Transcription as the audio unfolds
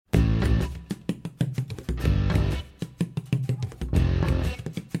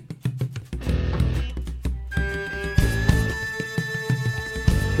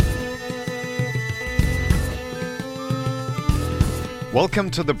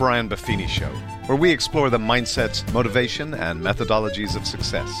Welcome to the Brian Buffini Show, where we explore the mindsets, motivation, and methodologies of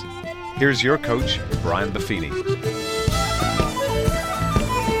success. Here's your coach, Brian Buffini.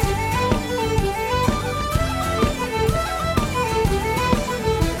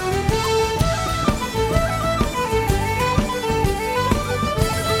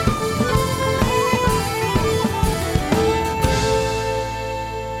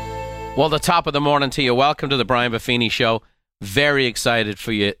 Well, the top of the morning to you. Welcome to the Brian Buffini Show. Very excited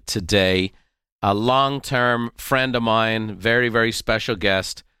for you today. A long-term friend of mine, very, very special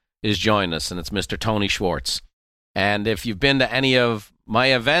guest, is joining us, and it's Mr. Tony Schwartz. And if you've been to any of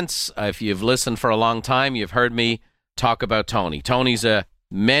my events, if you've listened for a long time, you've heard me talk about Tony. Tony's a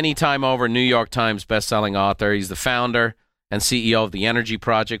many-time over New York Times best-selling author. He's the founder and CEO of the Energy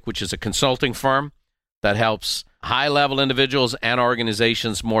Project, which is a consulting firm that helps high-level individuals and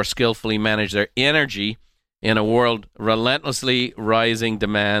organizations more skillfully manage their energy in a world relentlessly rising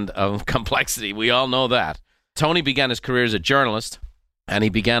demand of complexity. We all know that. Tony began his career as a journalist, and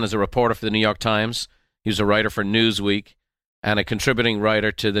he began as a reporter for the New York Times. He was a writer for Newsweek and a contributing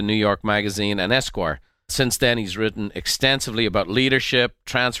writer to the New York Magazine and Esquire. Since then, he's written extensively about leadership,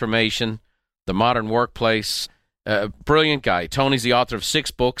 transformation, the modern workplace. Brilliant guy. Tony's the author of 6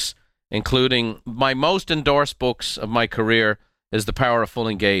 books, including my most endorsed books of my career is The Power of Full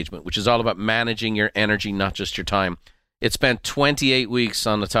Engagement, which is all about managing your energy, not just your time. It spent 28 weeks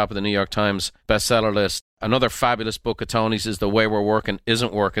on the top of the New York Times bestseller list. Another fabulous book of Tony's is The Way We're Working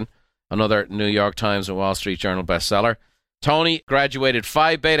Isn't Working, another New York Times and Wall Street Journal bestseller. Tony graduated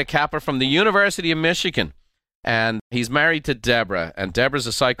Phi Beta Kappa from the University of Michigan, and he's married to Deborah, and Deborah's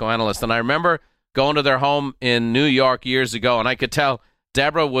a psychoanalyst. And I remember going to their home in New York years ago, and I could tell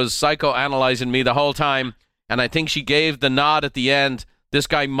Deborah was psychoanalyzing me the whole time. And I think she gave the nod at the end, this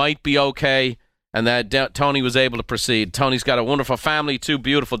guy might be okay, and that Tony was able to proceed. Tony's got a wonderful family, 2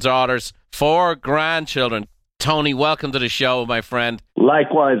 beautiful daughters, 4 grandchildren. Tony, welcome to the show, my friend.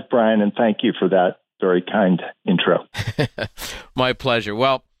 Likewise, Brian, and thank you for that very kind intro. My pleasure.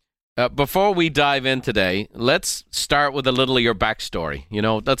 Well, before we dive in today, let's start with a little of your backstory. You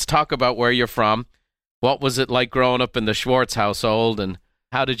know, let's talk about where you're from. What was it like growing up in the Schwartz household, and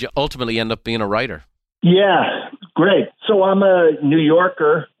how did you ultimately end up being a writer? Yeah, great. So I'm a New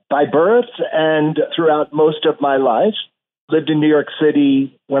Yorker by birth and throughout most of my life. Lived in New York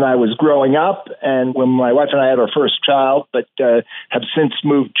City when I was growing up and when my wife and I had our first child, but have since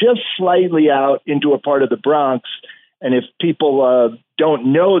moved just slightly out into a part of the Bronx. And if people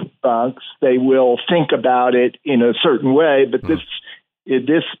don't know the Bronx, they will think about it in a certain way. But this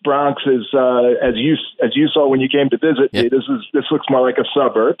Bronx is, as you saw when you came to visit me, this looks more like a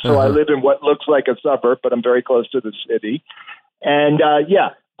suburb. So I live in what looks like a suburb, but I'm very close to the city. And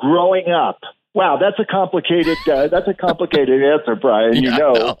growing up, wow, that's a complicated answer, Brian. You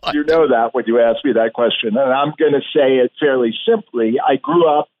know that when you ask me that question, and I'm going to say it fairly simply. I grew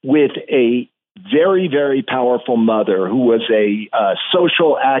up with a very, very powerful mother who was a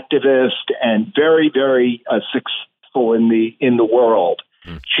social activist and very, very successful in the world.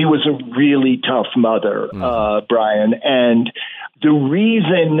 She was a really tough mother, Brian. And the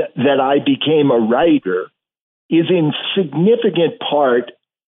reason that I became a writer is in significant part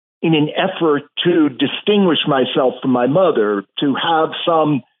in an effort to distinguish myself from my mother, to have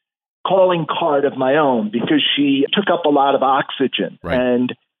some calling card of my own, because she took up a lot of oxygen. Right.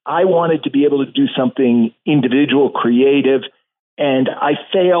 And I wanted to be able to do something individual, creative. And I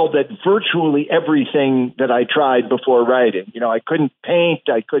failed at virtually everything that I tried before writing. You know, I couldn't paint,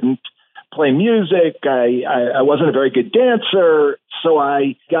 I couldn't play music, I wasn't a very good dancer. So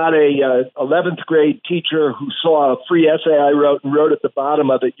I got a 11th grade teacher who saw a free essay I wrote and wrote at the bottom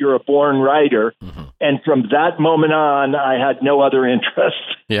of it, "You're a born writer." Mm-hmm. And from that moment on, I had no other interest.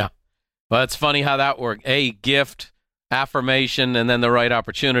 Yeah. Well, it's funny how that worked. A gift, affirmation, and then the right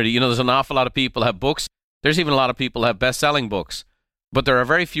opportunity. You know, there's an awful lot of people have books. There's even a lot of people have best-selling books. But there are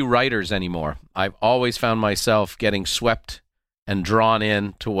very few writers anymore. I've always found myself getting swept and drawn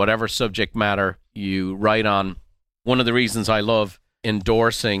in to whatever subject matter you write on. One of the reasons I love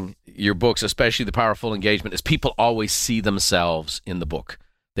endorsing your books, especially The Power of Full Engagement, is people always see themselves in the book.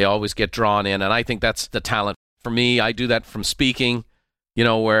 They always get drawn in, and I think that's the talent. For me, I do that from speaking, you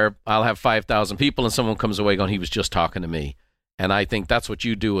know, where I'll have 5,000 people and someone comes away going, he was just talking to me. And I think that's what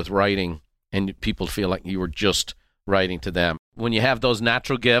you do with writing, and people feel like you were just writing to them. When you have those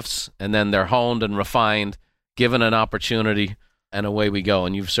natural gifts and then they're honed and refined, given an opportunity, and away we go.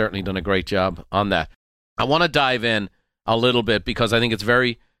 And you've certainly done a great job on that. I want to dive in a little bit because I think it's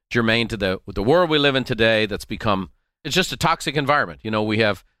very germane to the world we live in today that's become, it's just a toxic environment. You know, we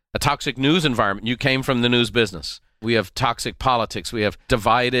have a toxic news environment. You came from the news business. We have toxic politics. We have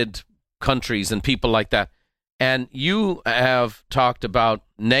divided countries and people like that. And you have talked about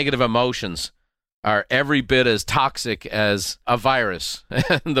negative emotions are every bit as toxic as a virus,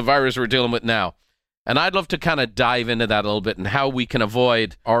 the virus we're dealing with now. And I'd love to kind of dive into that a little bit and how we can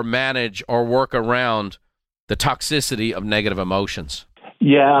avoid or manage or work around the toxicity of negative emotions.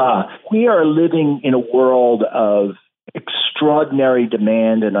 Yeah, we are living in a world of extraordinary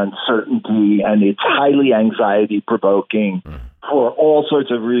demand and uncertainty, and it's highly anxiety-provoking for all sorts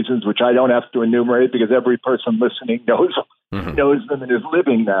of reasons, which I don't have to enumerate because every person listening knows them and is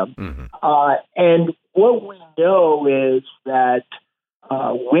living them. And what we know is that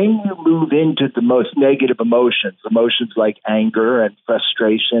when you move into the most negative emotions like anger and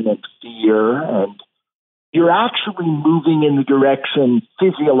frustration and fear, and you're actually moving in the direction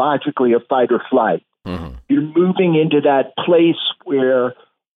physiologically of fight or flight. You're moving into that place where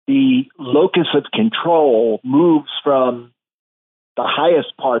the locus of control moves from the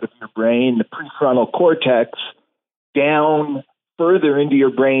highest part of your brain, the prefrontal cortex, down further into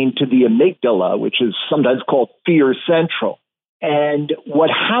your brain to the amygdala, which is sometimes called fear central. And what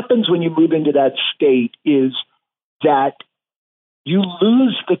happens when you move into that state is that you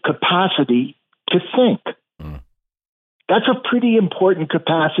lose the capacity to think. That's a pretty important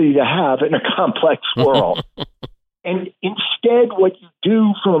capacity to have in a complex world. And instead, what you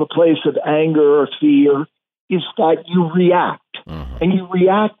do from a place of anger or fear is that you react. And you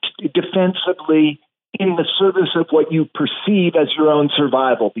react defensively in the service of what you perceive as your own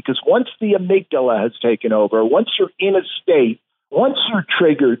survival. Because once the amygdala has taken over, once you're in a state, once you're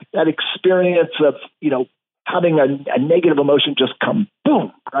triggered, that experience of, having a negative emotion just come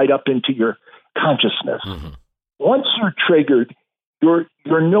boom right up into your consciousness. Once you're triggered, you're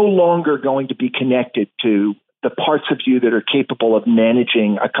no longer going to be connected to the parts of you that are capable of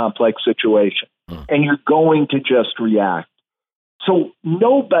managing a complex situation. And you're going to just react. So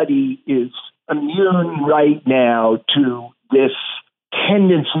nobody is immune right now to this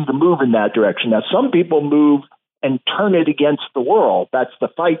tendency to move in that direction. Now, some people move and turn it against the world. That's the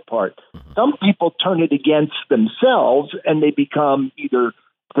fight part. Some people turn it against themselves, and they become either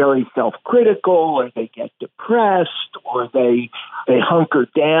very self-critical, or they get depressed, or they hunker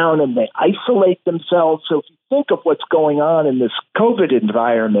down and they isolate themselves. So if you think of what's going on in this COVID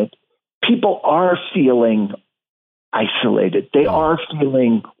environment, people are feeling isolated. They are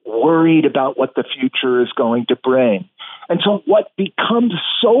feeling worried about what the future is going to bring. And so what becomes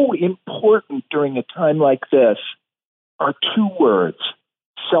so important during a time like this are two words: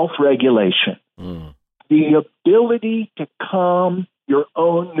 self-regulation. The ability to calm your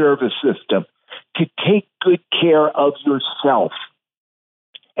own nervous system, to take good care of yourself.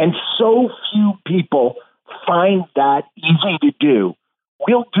 And so few people find that easy to do.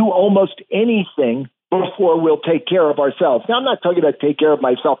 We'll do almost anything before we'll take care of ourselves. Now, I'm not talking about take care of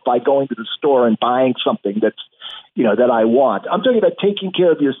myself by going to the store and buying something that's, that I want. I'm talking about taking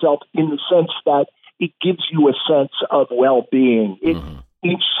care of yourself in the sense that it gives you a sense of well-being. It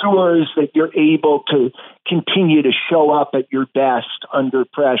ensures that you're able to continue to show up at your best under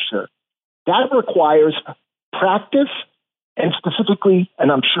pressure. That requires practice, and specifically,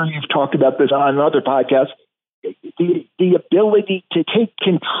 and I'm sure you've talked about this on other podcasts, the ability to take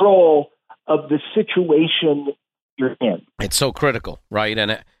control of the situation you're in. It's so critical, right?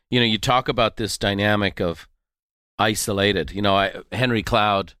 And, you talk about this dynamic of isolated. Henry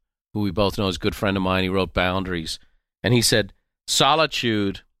Cloud, who we both know is a good friend of mine, he wrote Boundaries, and he said,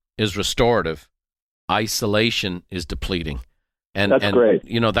 solitude is restorative. Isolation is depleting. And that's great.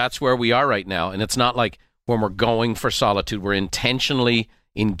 That's where we are right now. And it's not like when we're going for solitude, we're intentionally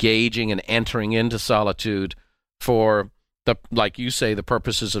engaging and entering into solitude for like you say, the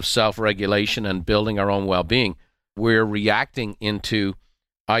purposes of self-regulation and building our own well-being. We're reacting into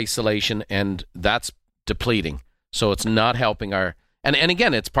isolation, and that's depleting. So it's not helping our, and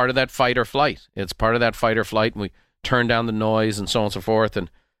again, it's part of that fight or flight. It's part of that fight or flight, and we turn down the noise and so on and so forth. And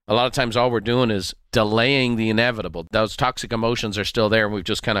a lot of times all we're doing is delaying the inevitable. Those toxic emotions are still there, and we've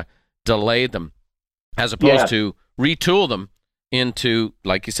just kind of delayed them as opposed to retool them into,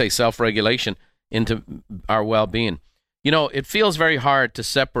 like you say, self-regulation, into our well-being. It feels very hard to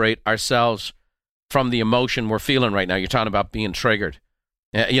separate ourselves from the emotion we're feeling right now. You're talking about being triggered.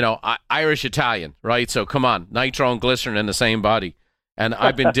 Irish Italian, right? So come on, nitro and glycerin in the same body. And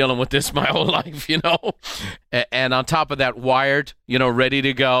I've been dealing with this my whole life, And on top of that, wired, ready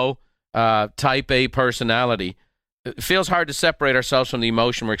to go, type A personality. It feels hard to separate ourselves from the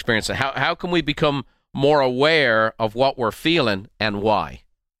emotion we're experiencing. How can we become more aware of what we're feeling and why?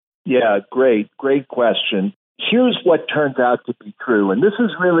 Yeah, great question. Here's what turns out to be true. And this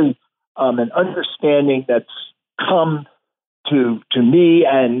is really an understanding that's come to me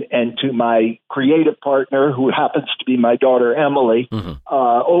and to my creative partner, who happens to be my daughter, Emily,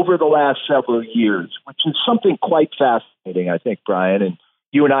 over the last several years, which is something quite fascinating, I think, Brian, and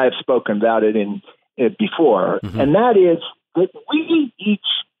you and I have spoken about it before. And that is that we each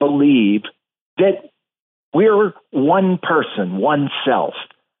believe that we're one person, one self.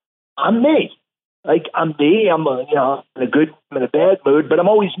 I'm me. Like, I'm me. I'm in a good, I'm in a bad mood, but I'm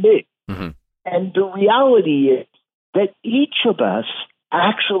always me. And the reality is that each of us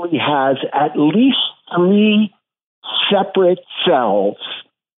actually has at least 3 separate selves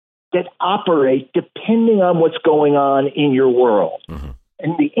that operate depending on what's going on in your world.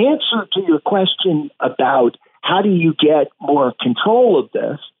 And the answer to your question about how do you get more control of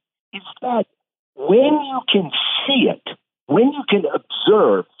this is that when you can see it, when you can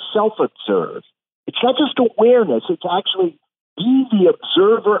observe, self-observe, it's not just awareness, it's actually be the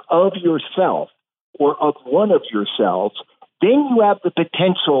observer of yourself or of one of yourselves, then you have the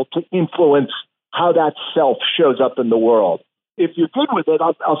potential to influence how that self shows up in the world. If you're good with it,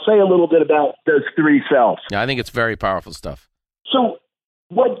 I'll say a little bit about those 3 selves. Yeah, I think it's very powerful stuff. So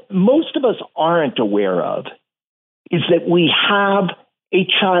what most of us aren't aware of is that we have a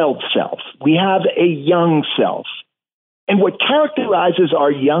child self. We have a young self. And what characterizes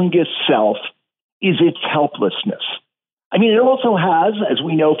our youngest self is its helplessness. I mean, it also has, as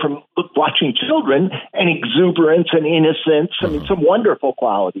we know from watching children, an exuberance and innocence, I mean, some wonderful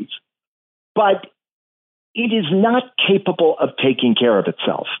qualities. But it is not capable of taking care of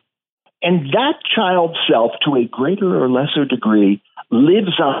itself. And that child self, to a greater or lesser degree,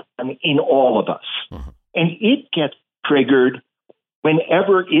 lives on in all of us. And it gets triggered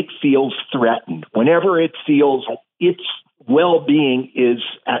whenever it feels threatened, whenever it feels its well-being is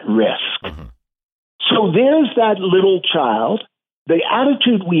at risk. So there's that little child. The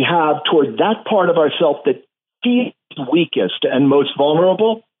attitude we have toward that part of ourself that feels weakest and most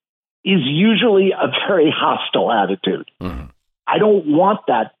vulnerable is usually a very hostile attitude. I don't want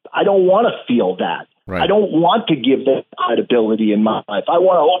that. I don't want to feel that. I don't want to give that credibility in my life. I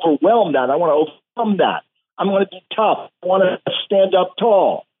want to overwhelm that. I want to overcome that. I want to be tough. I want to stand up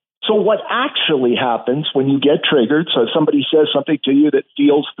tall. So what actually happens when you get triggered, so somebody says something to you that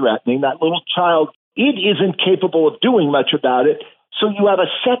feels threatening, that little child, it isn't capable of doing much about it. So you have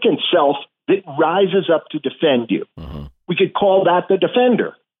a second self that rises up to defend you. We could call that the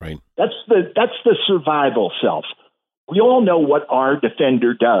defender. That's the survival self. We all know what our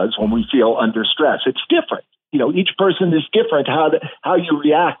defender does when we feel under stress. It's different. You know, each person is different how you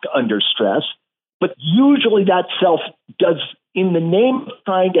react under stress. But usually that self does, in the name of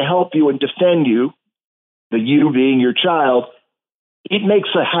trying to help you and defend you, the you being your child, it makes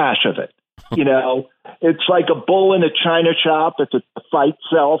a hash of it. You know, it's like a bull in a china shop. It's a fight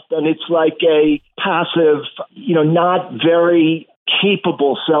self, and it's like a passive, not very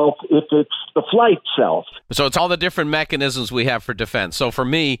capable self if it's the flight self. So it's all the different mechanisms we have for defense. So for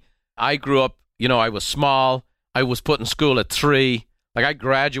me, I grew up, I was small. I was put in school at 3. Like, I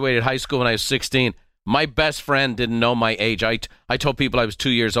graduated high school when I was 16. My best friend didn't know my age. I told people I was 2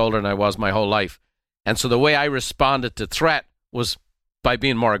 years older than I was my whole life. And so the way I responded to threat was by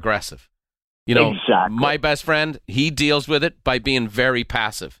being more aggressive. Exactly. My best friend, he deals with it by being very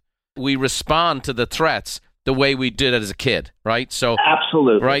passive. We respond to the threats the way we did it as a kid, right? So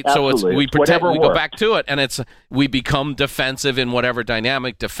absolutely, right. Absolutely. So we pretend we works. go back to it, and we become defensive in whatever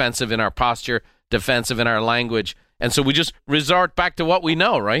dynamic, defensive in our posture, defensive in our language, and so we just resort back to what we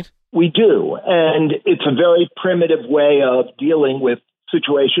know, right? We do, and it's a very primitive way of dealing with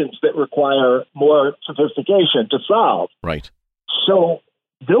situations that require more sophistication to solve. Right. So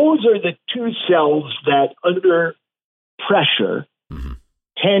those are the 2 selves that, under pressure,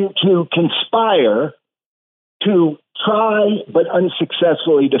 tend to conspire to try, but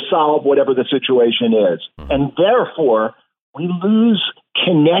unsuccessfully, to solve whatever the situation is. And therefore, we lose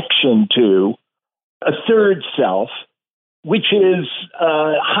connection to a third self, which is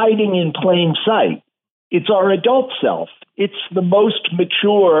hiding in plain sight. It's our adult self. It's the most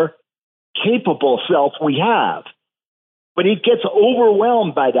mature, capable self we have. But it gets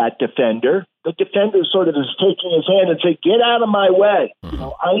overwhelmed by that defender. The defender sort of is taking his hand and saying, get out of my way.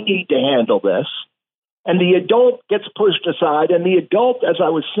 I need to handle this. And the adult gets pushed aside. And the adult, as I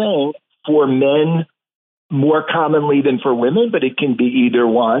was saying, for men more commonly than for women, but it can be either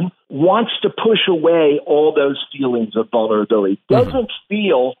one, wants to push away all those feelings of vulnerability. Doesn't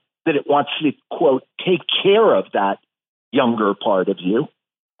feel that it wants to, quote, take care of that younger part of you.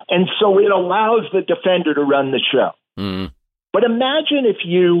 And so it allows the defender to run the show. But imagine if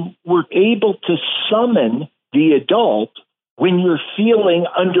you were able to summon the adult when you're feeling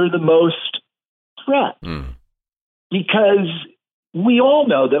under the most threat. because we all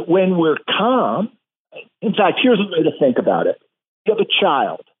know that when we're calm, in fact, here's a way to think about it. You have a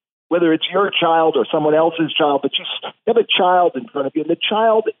child, whether it's your child or someone else's child, but you have a child in front of you, and the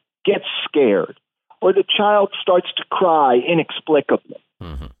child gets scared, or the child starts to cry inexplicably.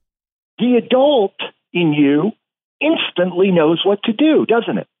 Mm-hmm. The adult in you instantly knows what to do,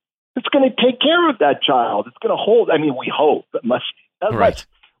 doesn't it? It's going to take care of that child. It's going to hold. I mean, we hope, unless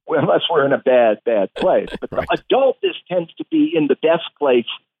we're in a bad place. But the adult tends to be in the best place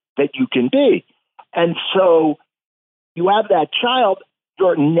that you can be. And so you have that child,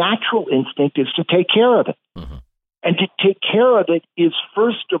 your natural instinct is to take care of it. Mm-hmm. And to take care of it is,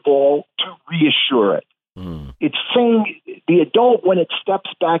 first of all, to reassure it. Mm. It's saying the adult, when it steps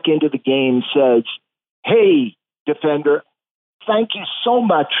back into the game, says, hey, defender, thank you so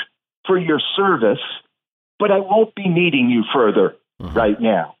much for your service, but I won't be needing you further right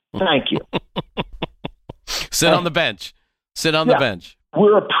now. Thank you. Sit on the bench. Sit on the bench.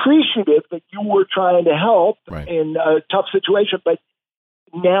 We're appreciative that you were trying to help in a tough situation, but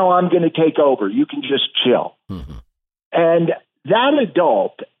now I'm going to take over. You can just chill. Mm-hmm. And that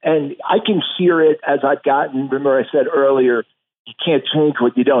adult, and I can hear it as I've gotten, remember I said earlier, you can't change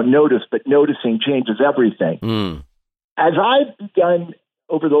what you don't notice, but noticing changes everything. Mm. As I've begun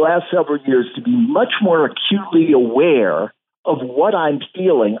over the last several years to be much more acutely aware of what I'm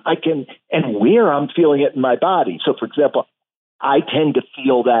feeling, and where I'm feeling it in my body. So, for example, I tend to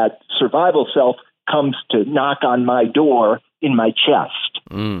feel that survival self comes to knock on my door in my chest.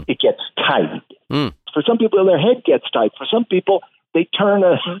 Mm. It gets tight. Mm. For some people, their head gets tight. For some people, they turn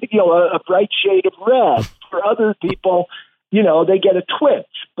a bright shade of red. For other people, they get a twitch.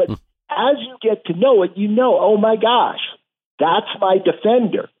 But as you get to know it, oh my gosh, that's my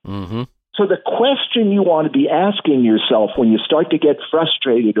defender. Mm-hmm. So the question you want to be asking yourself when you start to get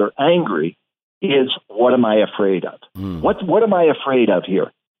frustrated or angry is, what am I afraid of? Mm. What am I afraid of here?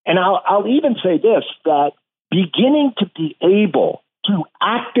 And I'll even say this, that beginning to be able to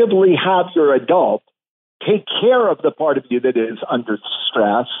actively have your adult take care of the part of you that is under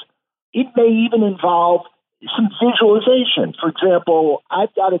stress, it may even involve some visualization. For example,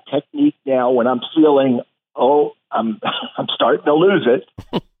 I've got a technique now when I'm feeling, I'm starting to lose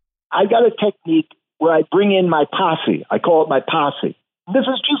it. I got a technique where I bring in my posse. I call it my posse. This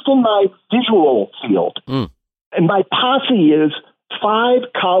is just in my visual field. Mm. And my posse is 5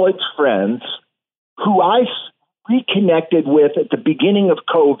 college friends who I reconnected with at the beginning of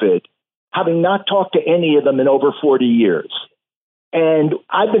COVID, having not talked to any of them in over 40 years. And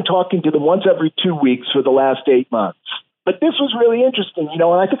I've been talking to them once every 2 weeks for the last 8 months. But this was really interesting, and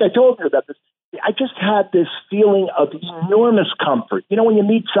I think I told you about this. I just had this feeling of enormous comfort. When you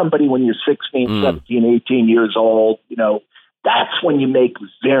meet somebody when you're 16, 17, 18 years old, that's when you make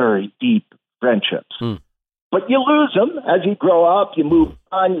very deep friendships. Mm. But you lose them as you grow up, you move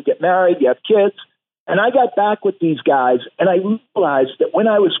on, you get married, you have kids. And I got back with these guys, and I realized that when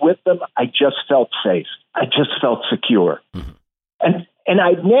I was with them, I just felt safe. I just felt secure. Mm-hmm. And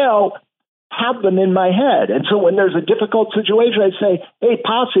I now have them in my head. And so when there's a difficult situation, I say, hey,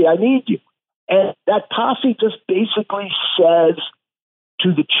 posse, I need you. And that posse just basically says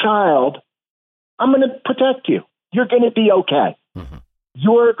to the child, I'm going to protect you. You're going to be okay. Mm-hmm.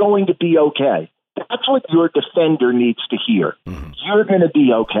 You're going to be okay. That's what your defender needs to hear. Mm-hmm. You're going to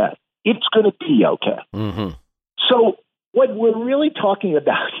be okay. It's going to be okay. Mm-hmm. So what we're really talking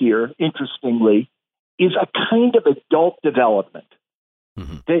about here, interestingly, is a kind of adult development.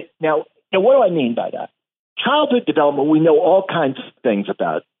 Mm-hmm. Now, what do I mean by that? Childhood development, we know all kinds of things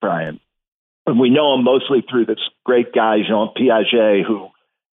about, Brian. And we know them mostly through this great guy, Jean Piaget, who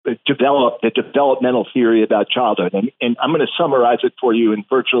developed the developmental theory about childhood. And I'm going to summarize it for you in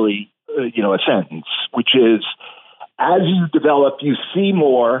virtually, a sentence, which is, as you develop, you see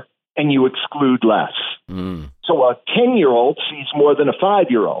more and you exclude less. Mm. So a 10-year-old sees more than a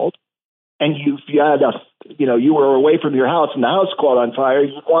 5-year-old. And you were away from your house and the house caught on fire,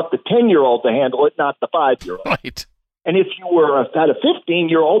 you want the 10-year-old to handle it, not the 5-year-old. Right. And if you were at a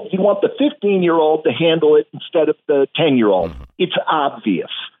 15-year-old, you want the 15-year-old to handle it instead of the 10-year-old. Mm-hmm. It's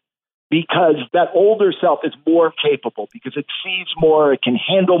obvious because that older self is more capable because it sees more, it can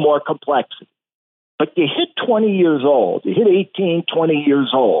handle more complexity. But you hit 20 years old, you hit 18, 20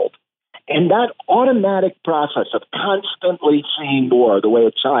 years old, and that automatic process of constantly seeing more the way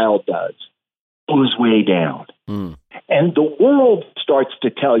a child does goes way down. Mm. And the world starts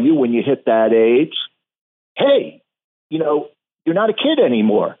to tell you when you hit that age, hey, you're not a kid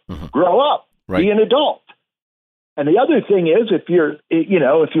anymore. Mm-hmm. Grow up, be an adult. And the other thing is, if you're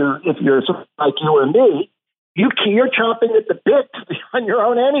like you or me, you're chomping at the bit to be on your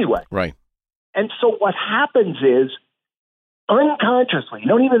own anyway. Right. And so what happens is, unconsciously, you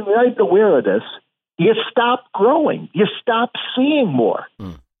don't even be aware of this, you stop growing. You stop seeing more.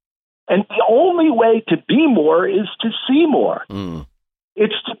 And the only way to be more is to see more.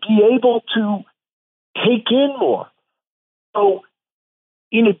 It's to be able to take in more. So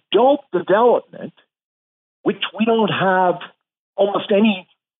in adult development, which we don't have almost any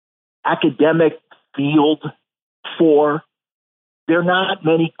academic field for, there are not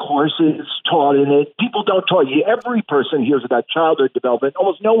many courses taught in it. People don't taught you. Every person hears about childhood development.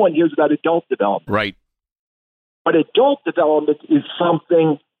 Almost no one hears about adult development. Right. But adult development is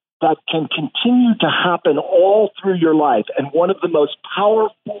something that can continue to happen all through your life. And one of the most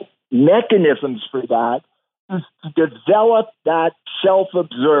powerful mechanisms for that is to develop that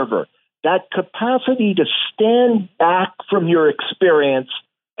self-observer, that capacity to stand back from your experience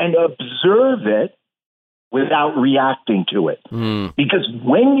and observe it without reacting to it. Because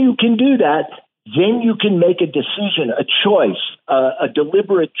when you can do that, then you can make a decision, a choice, a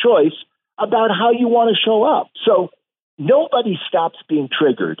deliberate choice about how you want to show up. So nobody stops being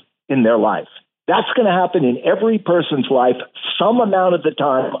triggered in their life. That's going to happen in every person's life some amount of the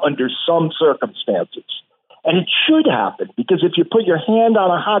time under some circumstances. And it should happen, because if you put your hand on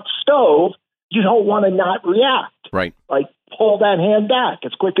a hot stove, you don't want to not react. Right. Like, pull that hand back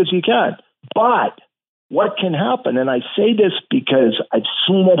as quick as you can. But what can happen, and I say this because I've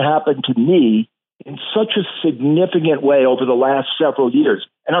seen it happen to me in such a significant way over the last several years,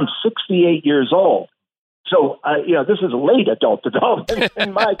 and I'm 68 years old. So, this is late adult development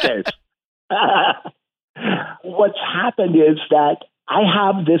in my case. What's happened is that I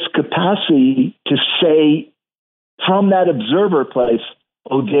have this capacity to say from that observer place,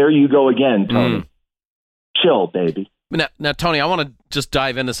 oh, there you go again, Tony. Chill, baby. Now, Tony, I want to just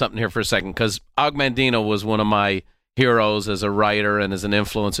dive into something here for a second, because Og Mandino was one of my heroes as a writer and as an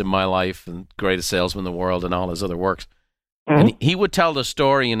influence in my life, and greatest salesman in the world and all his other works. And he would tell the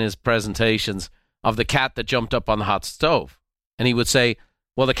story in his presentations of the cat that jumped up on the hot stove. And he would say,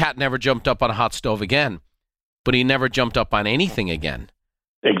 well, the cat never jumped up on a hot stove again, but he never jumped up on anything again.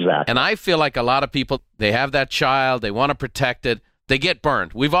 Exactly. And I feel like a lot of people, they have that child, they want to protect it, they get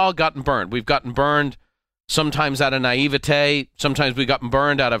burned. We've all gotten burned. We've gotten burned sometimes out of naivete, sometimes we've gotten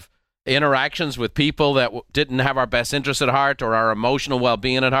burned out of interactions with people that didn't have our best interest at heart or our emotional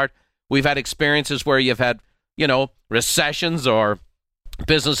well-being at heart. We've had experiences where you've had, recessions or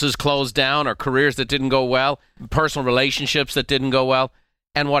businesses closed down or careers that didn't go well, personal relationships that didn't go well.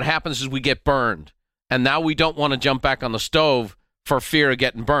 And what happens is we get burned. And now we don't want to jump back on the stove for fear of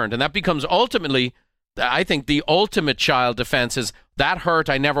getting burned. And that becomes ultimately, I think, the ultimate child defense is, that hurt,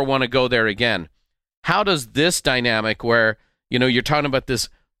 I never want to go there again. How does this dynamic where, you're talking about this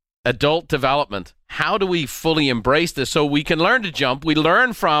adult development, how do we fully embrace this so we can learn to jump? We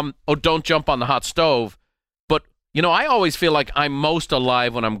learn from, don't jump on the hot stove. But, I always feel like I'm most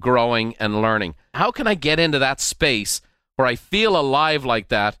alive when I'm growing and learning. How can I get into that space where I feel alive like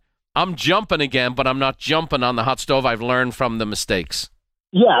that? I'm jumping again, but I'm not jumping on the hot stove. I've learned from the mistakes.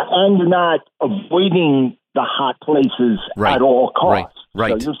 Yeah, and you're not avoiding the hot places at all costs.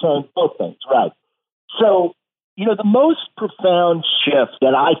 Right. So you're saying both things, right. So, the most profound shift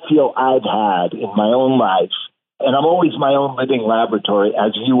that I feel I've had in my own life, and I'm always my own living laboratory,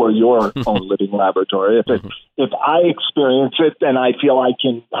 as you are your own living laboratory. If I experience it, then I feel I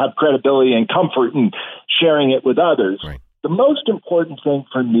can have credibility and comfort in sharing it with others. Right. The most important thing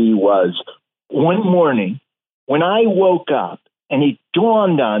for me was one morning when I woke up and it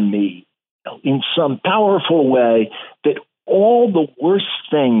dawned on me in some powerful way that all the worst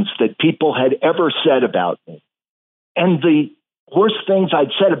things that people had ever said about me and the worst things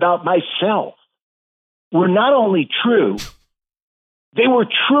I'd said about myself were not only true, they were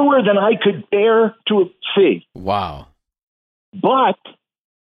truer than I could bear to see. Wow. But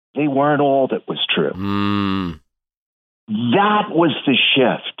they weren't all that was true. That was the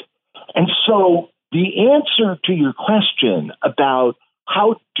shift. And so the answer to your question about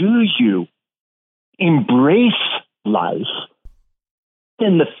how do you embrace life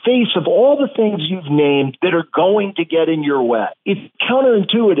in the face of all the things you've named that are going to get in your way, it's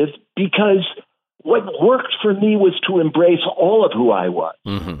counterintuitive, because what worked for me was to embrace all of who I was,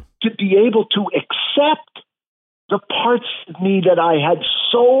 to be able to accept the parts of me that I had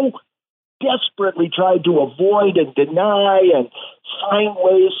so desperately tried to avoid and deny and find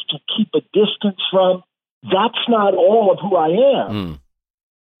ways to keep a distance from. That's not all of who I am.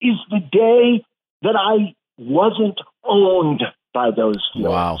 Is the day that I wasn't owned by those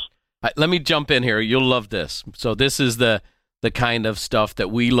feelings. Wow. Let me jump in here. You'll love this. So this is the kind of stuff that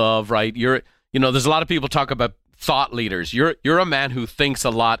we love, right? There's a lot of people talk about thought leaders. You're a man who thinks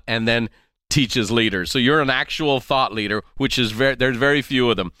a lot and then teaches leaders. So you're an actual thought leader, which is there's very few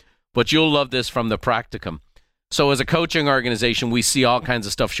of them. But you'll love this from the practicum. So as a coaching organization, we see all kinds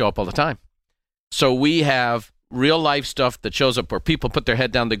of stuff show up all the time. So we have real life stuff that shows up where people put their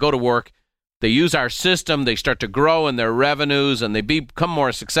head down, they go to work, they use our system, they start to grow in their revenues, and they become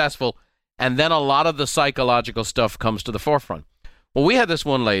more successful. And then a lot of the psychological stuff comes to the forefront. Well, we had this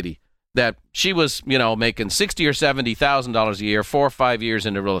one lady that she was, making $60,000 or $70,000 a year, 4 or 5 years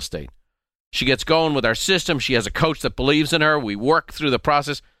into real estate. She gets going with our system. She has a coach that believes in her. We work through the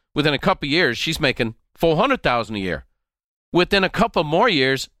process. Within a couple of years, she's making $400,000 a year. Within a couple more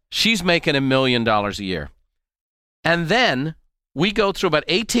years, she's making $1 million a year. And then we go through about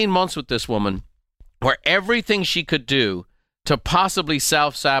 18 months with this woman where everything she could do to possibly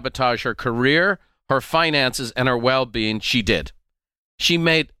self-sabotage her career, her finances, and her well-being, she did. She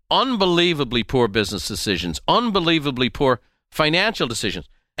made unbelievably poor business decisions, unbelievably poor financial decisions,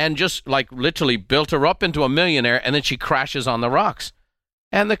 and just literally built her up into a millionaire, and then she crashes on the rocks.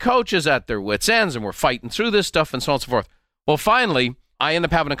 And the coach is at their wits' ends, and we're fighting through this stuff and so on and so forth. Well, finally, I end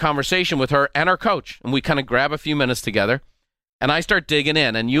up having a conversation with her and her coach, and we kind of grab a few minutes together, and I start digging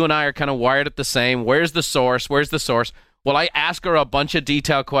in, and you and I are kind of wired at the same. Where's the source? Where's the source? Well, I ask her a bunch of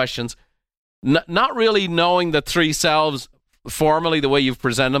detailed questions, not really knowing the 3 selves formally the way you've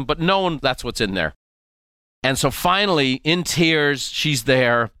presented them, but knowing that's what's in there. And so finally, in tears, she's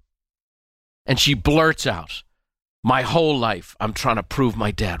there, and she blurts out, "My whole life, I'm trying to prove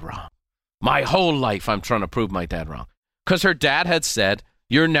my dad wrong. My whole life, I'm trying to prove my dad wrong." Because her dad had said,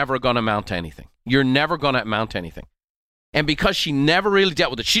 "You're never going to amount to anything. You're never going to amount to anything." And because she never really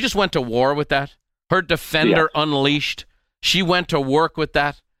dealt with it, she just went to war with that. Her defender unleashed. She went to work with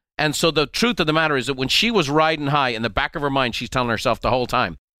that. And so the truth of the matter is that when she was riding high, in the back of her mind, she's telling herself the whole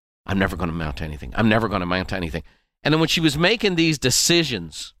time, "I'm never going to amount to anything. I'm never going to amount to anything." And then when she was making these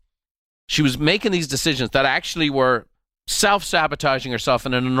decisions, that actually were self-sabotaging herself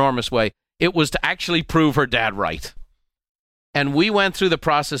in an enormous way. It was to actually prove her dad right. And we went through the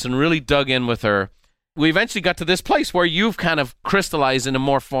process and really dug in with her. We eventually got to this place where you've kind of crystallized in a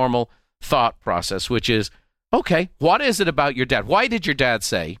more formal thought process, which is, okay, what is it about your dad? Why did your dad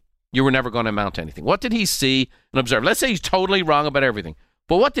say you were never going to amount to anything? What did he see and observe? Let's say he's totally wrong about everything.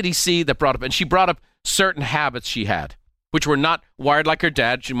 But what did he see that brought up? And she brought up certain habits she had, which were not wired like her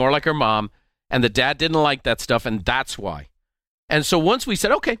dad, she's more like her mom. And the dad didn't like that stuff, and that's why. And so once we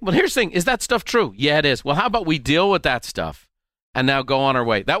said, okay, well, here's the thing. Is that stuff true? Yeah, it is. Well, how about we deal with that stuff and now go on our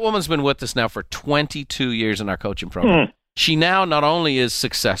way? That woman's been with us now for 22 years in our coaching program. She now not only is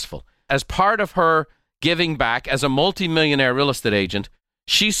successful, as part of her giving back as a multimillionaire real estate agent,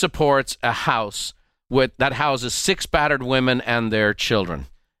 she supports a house that houses 6 battered women and their children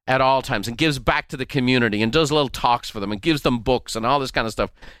at all times, and gives back to the community and does little talks for them and gives them books and all this kind of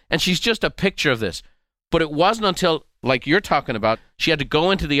stuff. And she's just a picture of this. But it wasn't until, like you're talking about, she had to go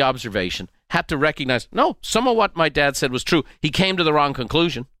into the observation, had to recognize, no, some of what my dad said was true. He came to the wrong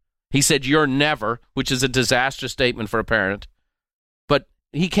conclusion. He said, "You're never," which is a disastrous statement for a parent. But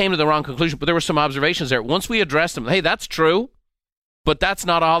he came to the wrong conclusion. But there were some observations there. Once we addressed them, hey, that's true, but that's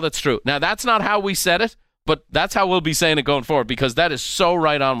not all that's true. Now, that's not how we said it, but that's how we'll be saying it going forward, because that is so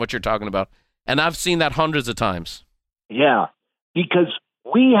right on what you're talking about. And I've seen that hundreds of times. Yeah, because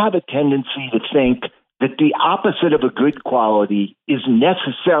we have a tendency to think that the opposite of a good quality is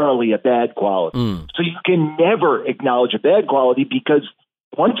necessarily a bad quality. So you can never acknowledge a bad quality, because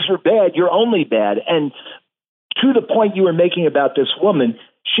once you're bad, you're only bad. And to the point you were making about this woman,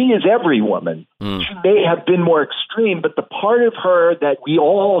 she is every woman. She may have been more extreme, but the part of her that we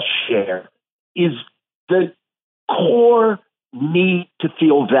all share is the core need to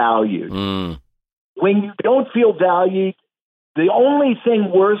feel valued. When you don't feel valued, the only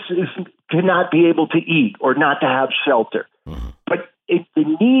thing worse is to not be able to eat or not to have shelter. But the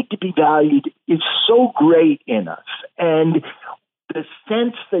need to be valued is so great in us. And the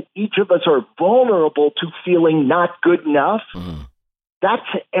sense that each of us are vulnerable to feeling not good enough, that's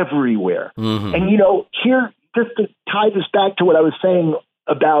everywhere. And, here, just to tie this back to what I was saying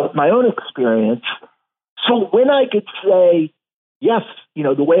about my own experience, so when I could say, yes,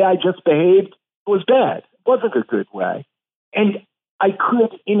 the way I just behaved was bad, it wasn't a good way, and I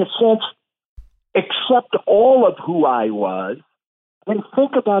could, in a sense, accept all of who I was, and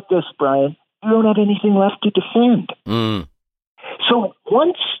think about this, Brian, you don't have anything left to defend. So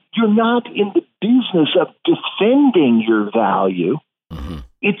once you're not in the business of defending your value,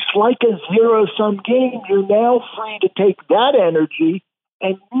 it's like a zero-sum game. You're now free to take that energy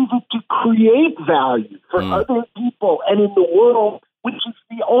and use it to create value for other people and in the world, which is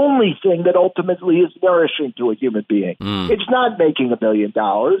the only thing that ultimately is nourishing to a human being. It's not making $1 million.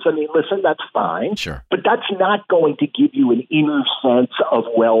 I mean, listen, that's fine. Sure. But that's not going to give you an inner sense of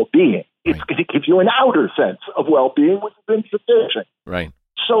well-being. It's going to give you an outer sense of well-being, which is insufficient. Right.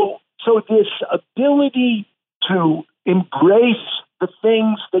 So this ability to embrace the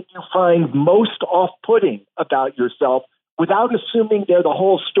things that you find most off-putting about yourself without assuming they're the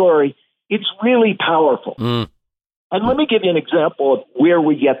whole story, it's really powerful. And let me give you an example of where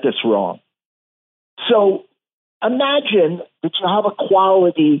we get this wrong. So imagine that you have a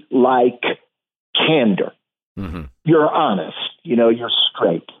quality like candor. You're honest, you're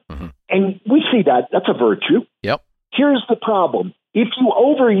straight. And we see that. That's a virtue. Yep. Here's the problem. If you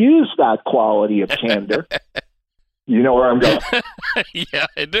overuse that quality of candor, you know where I'm going. Yeah,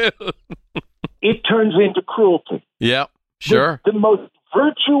 I do. It turns into cruelty. Yep, sure. The most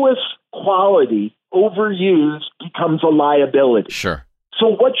virtuous quality overused becomes a liability. Sure. So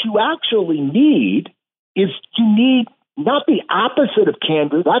what you actually need is you need not the opposite of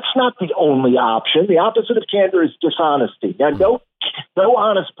candor. That's not the only option. The opposite of candor is dishonesty. Now, no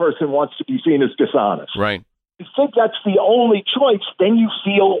honest person wants to be seen as dishonest. Right. If you think that's the only choice, then you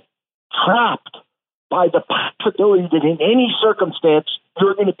feel trapped by the possibility that in any circumstance,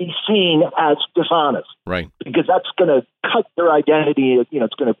 you're going to be seen as dishonest. Right. Because that's going to cut your identity.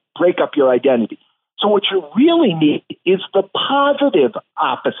 It's going to break up your identity. So what you really need is the positive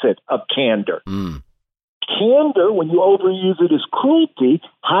opposite of candor. Candor, when you overuse it as cruelty,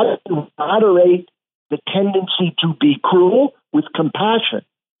 how to moderate the tendency to be cruel with compassion.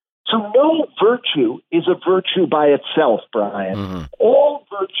 So no virtue is a virtue by itself, Brian. All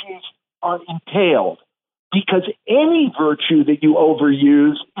virtues are entailed because any virtue that you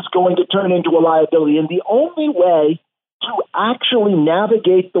overuse is going to turn into a liability. And the only way to actually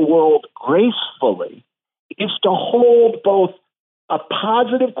navigate the world gracefully is to hold both a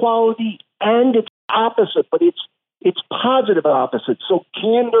positive quality and its opposite, but it's positive opposite. So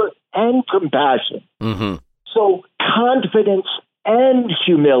candor and compassion. So confidence and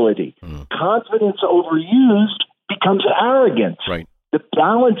humility. Confidence overused becomes arrogance. Right. The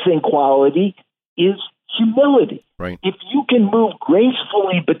balancing quality is humility. Right. If you can move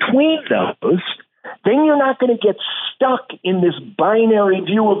gracefully between those, then you're not going to get stuck in this binary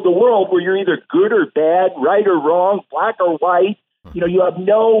view of the world where you're either good or bad, right or wrong, black or white. You have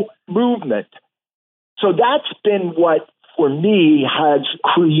no movement. So that's been what, for me, has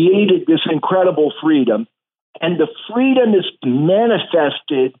created this incredible freedom. And the freedom is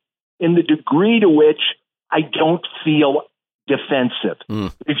manifested in the degree to which I don't feel defensive.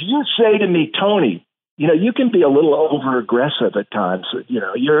 If you say to me, Tony, you can be a little over aggressive at times. You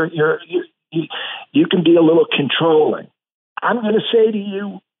can be a little controlling. I'm going to say to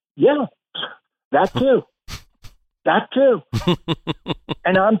you, yeah, that too. That too.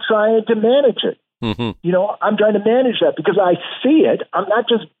 And I'm trying to manage it. I'm trying to manage that because I see it. I'm not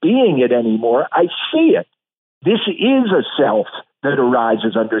just being it anymore. I see it. This is a self that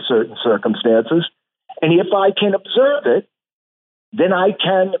arises under certain circumstances. And if I can observe it, then I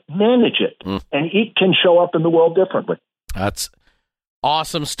can manage it. And it can show up in the world differently. That's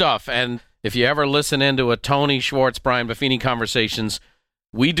awesome stuff. And if you ever listen into a Tony Schwartz, Brian Buffini conversations,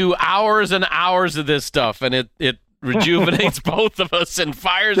 we do hours and hours of this stuff, and it rejuvenates both of us and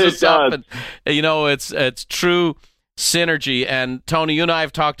fires us up. And it's true synergy. And Tony, you and I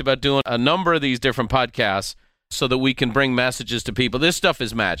have talked about doing a number of these different podcasts so that we can bring messages to people. This stuff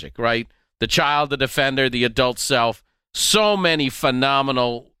is magic, right? The child, the defender, the adult self. So many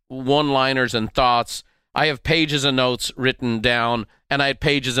phenomenal one-liners and thoughts. I have pages of notes written down, and I had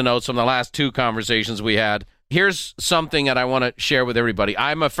pages of notes from the last two conversations we had. Here's something that I want to share with everybody.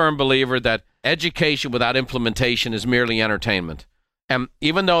 I'm a firm believer that education without implementation is merely entertainment. And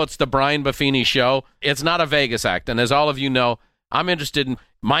even though it's the Brian Buffini Show, it's not a Vegas act. And as all of you know, I'm interested in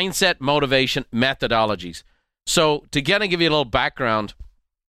mindset, motivation, methodologies. So to give you a little background,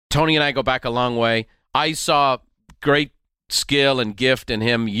 Tony and I go back a long way. I saw great skill and gift in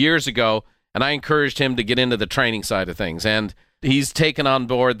him years ago, and I encouraged him to get into the training side of things. And he's taken on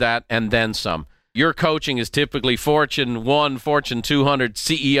board that and then some. Your coaching is typically Fortune 1, Fortune 200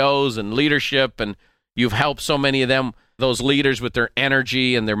 CEOs and leadership, and you've helped so many of them, those leaders, with their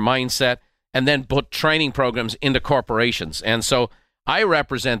energy and their mindset, and then put training programs into corporations. And so I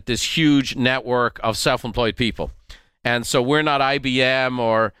represent this huge network of self-employed people. And so we're not IBM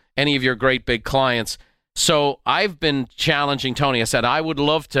or any of your great big clients. So I've been challenging Tony. I said, I would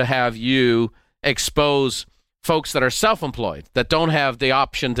love to have you expose folks that are self-employed, that don't have the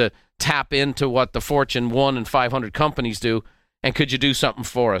option to tap into what the Fortune 1 and 500 companies do, and could you do something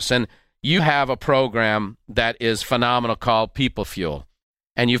for us? And you have a program that is phenomenal called People Fuel.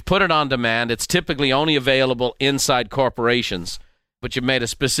 and you've put it on demand. It's typically only available inside corporations, but you've made a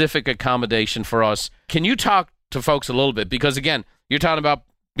specific accommodation for us. Can you talk to folks a little bit? Because, again, you're talking about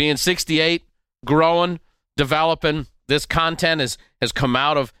being 68, growing, developing. This content has come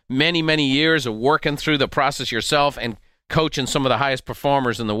out of many, many years of working through the process yourself and coaching some of the highest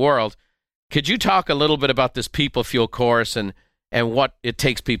performers in the world. Could you talk a little bit about this People Fuel course and what it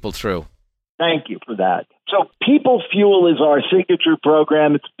takes people through? Thank you for that. So People Fuel is our signature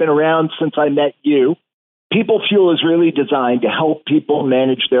program. It's been around since I met you. People Fuel is really designed to help people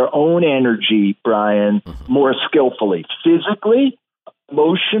manage their own energy, Brian, more skillfully, physically,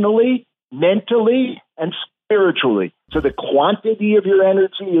 emotionally, mentally, and spiritually. So the quantity of your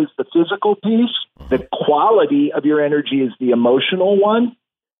energy is the physical piece. The quality of your energy is the emotional one.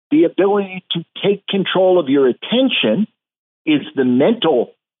 The ability to take control of your attention is the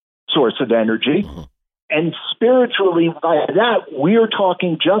mental source of energy. And spiritually, by that, we're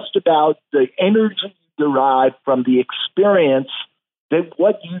talking just about the energy derived from the experience that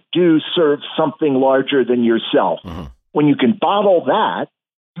what you do serves something larger than yourself. When you can bottle that,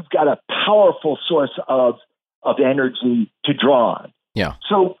 you've got a powerful source of energy to draw on. Yeah.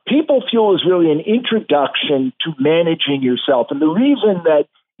 So People Fuel is really an introduction to managing yourself. And the reason that,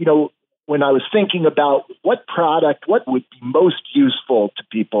 when I was thinking about what would be most useful to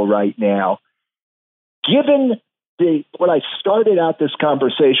people right now, given what I started out this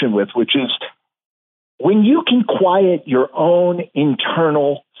conversation with, which is when you can quiet your own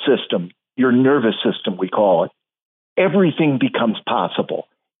internal system, your nervous system, we call it, everything becomes possible.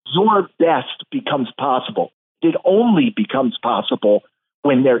 Your best becomes possible. It only becomes possible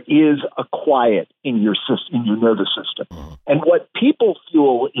when there is a quiet in your system, in your nervous system. And what People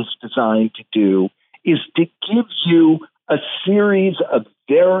Fuel is designed to do is to give you a series of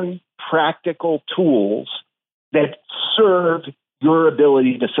very practical tools that serve your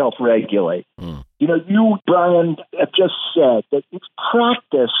ability to self-regulate. You, Brian, have just said that it's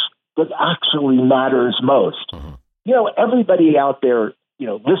practice that actually matters most. Everybody out there,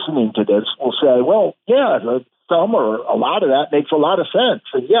 listening to this will say, well, yeah, some or a lot of that makes a lot of sense.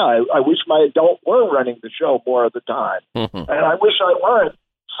 And yeah, I wish my adult were running the show more of the time. And I wish I weren't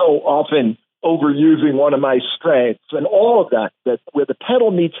so often overusing one of my strengths and all of that where the pedal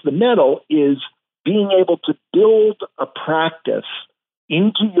meets the metal is being able to build a practice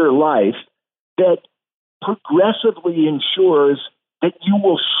into your life that progressively ensures that you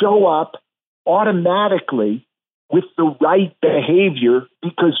will show up automatically with the right behavior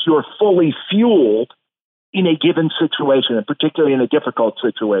because you're fully fueled in a given situation, and particularly in a difficult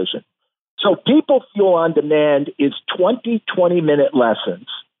situation. So People Fuel on Demand is 20-minute lessons.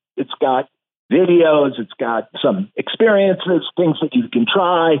 It's got videos, it's got some experiences, things that you can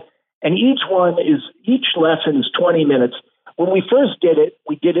try, and each lesson is 20 minutes. When we first did it,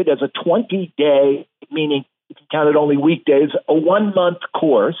 we did it as a 20-day, meaning if you counted only weekdays, a 1-month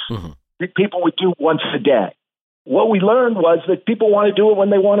course that people would do once a day. What we learned was that people want to do it when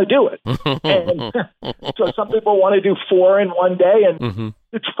they want to do it. And so some people want to do 4 in one day, and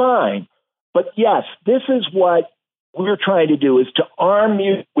it's fine. But yes, this is what we're trying to do, is to arm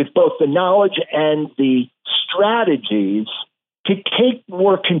you with both the knowledge and the strategies to take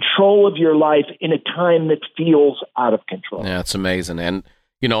more control of your life in a time that feels out of control. Yeah, it's amazing. And,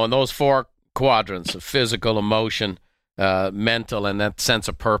 in those 4 quadrants of physical, emotion, mental, and that sense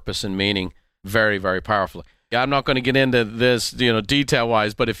of purpose and meaning, very, very powerful. I'm not going to get into this,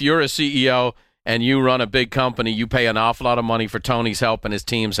 detail-wise, but if you're a CEO and you run a big company, you pay an awful lot of money for Tony's help and his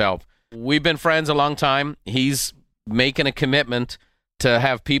team's help. We've been friends a long time. He's making a commitment to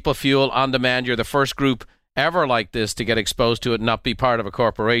have People Fuel on demand. You're the first group ever like this to get exposed to it and not be part of a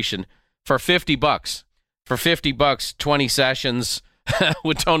corporation for $50. For $50, 20 sessions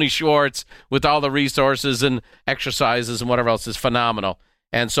with Tony Schwartz, with all the resources and exercises and whatever else is phenomenal.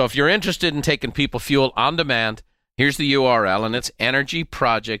 And so if you're interested in taking People Fuel on demand, here's the URL, and it's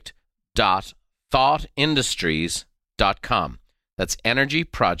energyproject.thoughtindustries.com. That's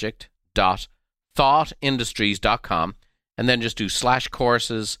energyproject.thoughtindustries.com, and then just do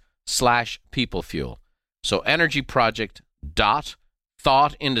 /courses/People Fuel. So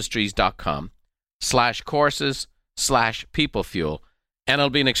energyproject.thoughtindustries.com /courses/People Fuel, and it'll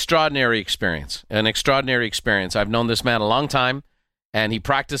be an extraordinary experience. I've known this man a long time, and he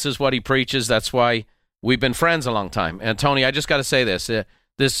practices what he preaches. That's why we've been friends a long time. And Tony, I just got to say this.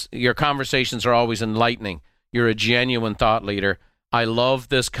 Your conversations are always enlightening. You're a genuine thought leader. I love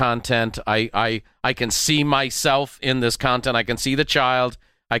this content. I can see myself in this content. I can see the child.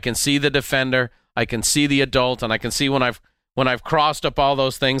 I can see the defender. I can see the adult. And I can see when I've crossed up all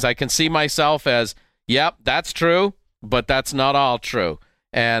those things, I can see myself as, yep, that's true, but that's not all true.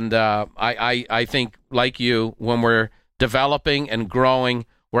 And I think, like you, when we're developing and growing,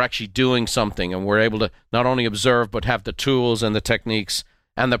 we're actually doing something, and we're able to not only observe, but have the tools and the techniques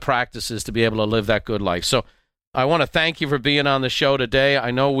and the practices to be able to live that good life. So I want to thank you for being on the show today.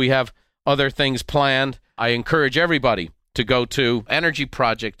 I know we have other things planned. I encourage everybody to go to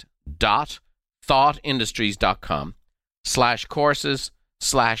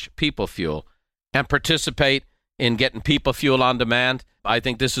energyproject.thoughtindustries.com/courses/peoplefuel and participate in getting People Fuel on demand. I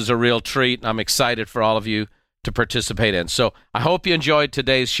think this is a real treat, and I'm excited for all of you to participate in. So I hope you enjoyed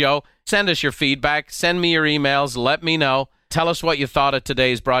today's show. Send us your feedback. Send me your emails. Let me know. Tell us what you thought of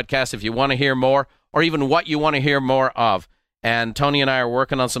today's broadcast, if you want to hear more, or even what you want to hear more of. And Tony and I are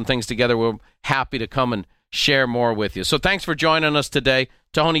working on some things together. We're happy to come and share more with you. So thanks for joining us today.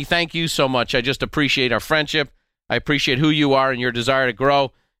 Tony, thank you so much. I just appreciate our friendship. I appreciate who you are and your desire to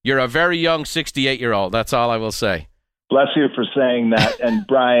grow. You're a very young 68-year-old. That's all I will say. Bless you for saying that. And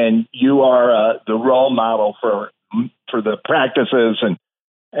Brian, you are the role model for the practices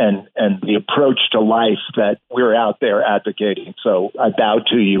and the approach to life that we're out there advocating. So I bow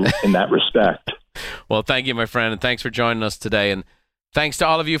to you in that respect. Well, thank you, my friend, and thanks for joining us today. And thanks to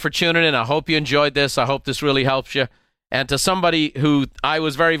all of you for tuning in. I hope you enjoyed this. I hope this really helps you. And to somebody who I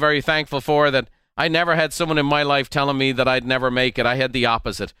was very, very thankful for, that I never had someone in my life telling me that I'd never make it. I had the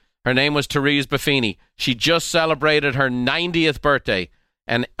opposite. Her name was Therese Buffini. She just celebrated her 90th birthday.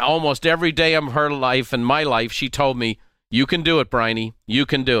 And almost every day of her life and my life, she told me, you can do it, Bryony. You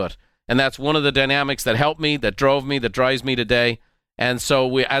can do it. And that's one of the dynamics that helped me, that drove me, that drives me today. And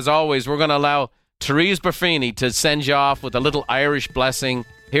so, as always, we're going to allow Therese Buffini to send you off with a little Irish blessing.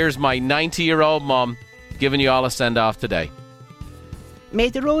 Here's my 90-year-old mom giving you all a send-off today. May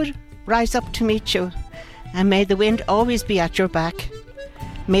the road rise up to meet you, and may the wind always be at your back.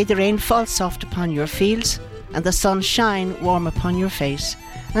 May the rain fall soft upon your fields, and the sun shine warm upon your face.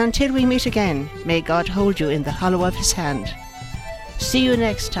 And until we meet again, may God hold you in the hollow of his hand. See you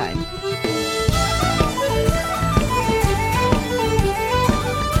next time.